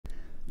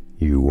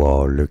You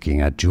are looking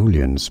at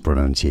Julian's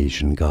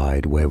pronunciation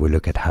guide, where we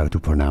look at how to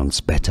pronounce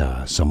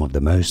better some of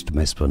the most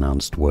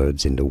mispronounced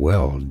words in the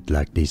world,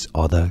 like this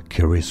other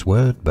curious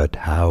word. But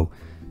how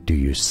do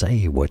you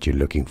say what you're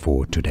looking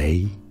for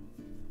today?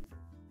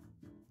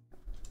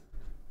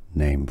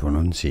 Name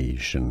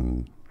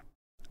pronunciation: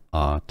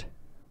 Art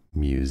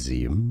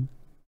Museum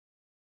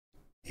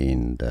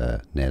in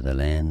the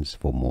Netherlands.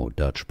 For more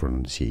Dutch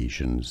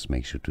pronunciations,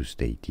 make sure to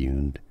stay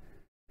tuned.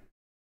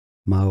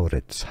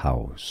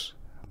 Mauritshuis,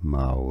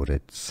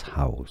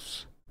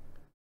 Mauritshuis,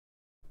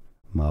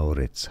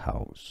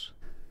 Mauritshuis.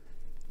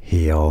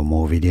 Here are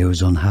more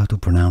videos on how to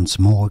pronounce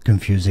more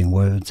confusing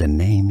words and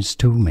names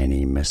too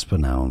many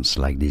mispronounced.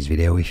 Like this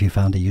video if you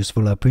found it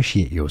useful. I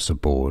appreciate your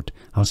support.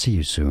 I'll see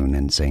you soon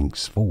and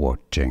thanks for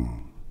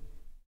watching.